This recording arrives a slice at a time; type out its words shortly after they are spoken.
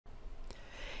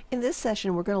In this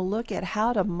session, we're going to look at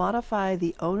how to modify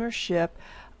the ownership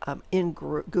in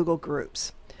Google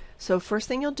Groups. So first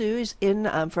thing you'll do is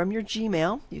from your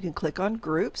Gmail, you can click on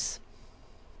Groups,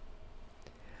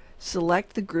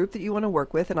 select the group that you want to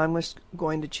work with, and I'm just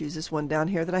going to choose this one down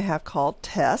here that I have called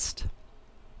Test.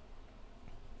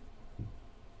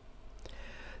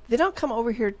 Then I'll come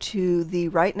over here to the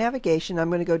right navigation. I'm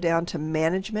going to go down to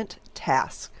Management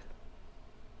Task.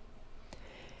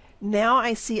 Now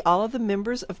I see all of the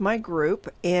members of my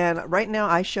group, and right now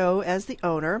I show as the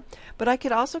owner, but I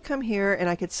could also come here and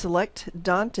I could select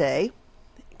Dante,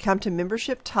 come to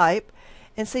membership type,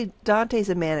 and say Dante's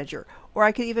a manager, or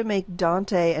I could even make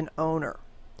Dante an owner.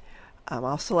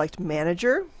 I'll select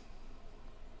manager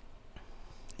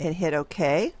and hit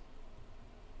OK.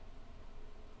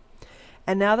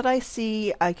 And now that I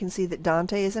can see that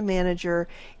Dante is a manager,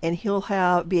 and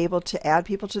he'll be able to add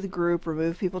people to the group,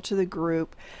 remove people to the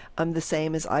group, the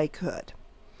same as I could.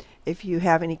 If you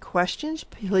have any questions,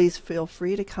 please feel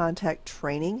free to contact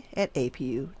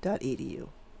training@apu.edu.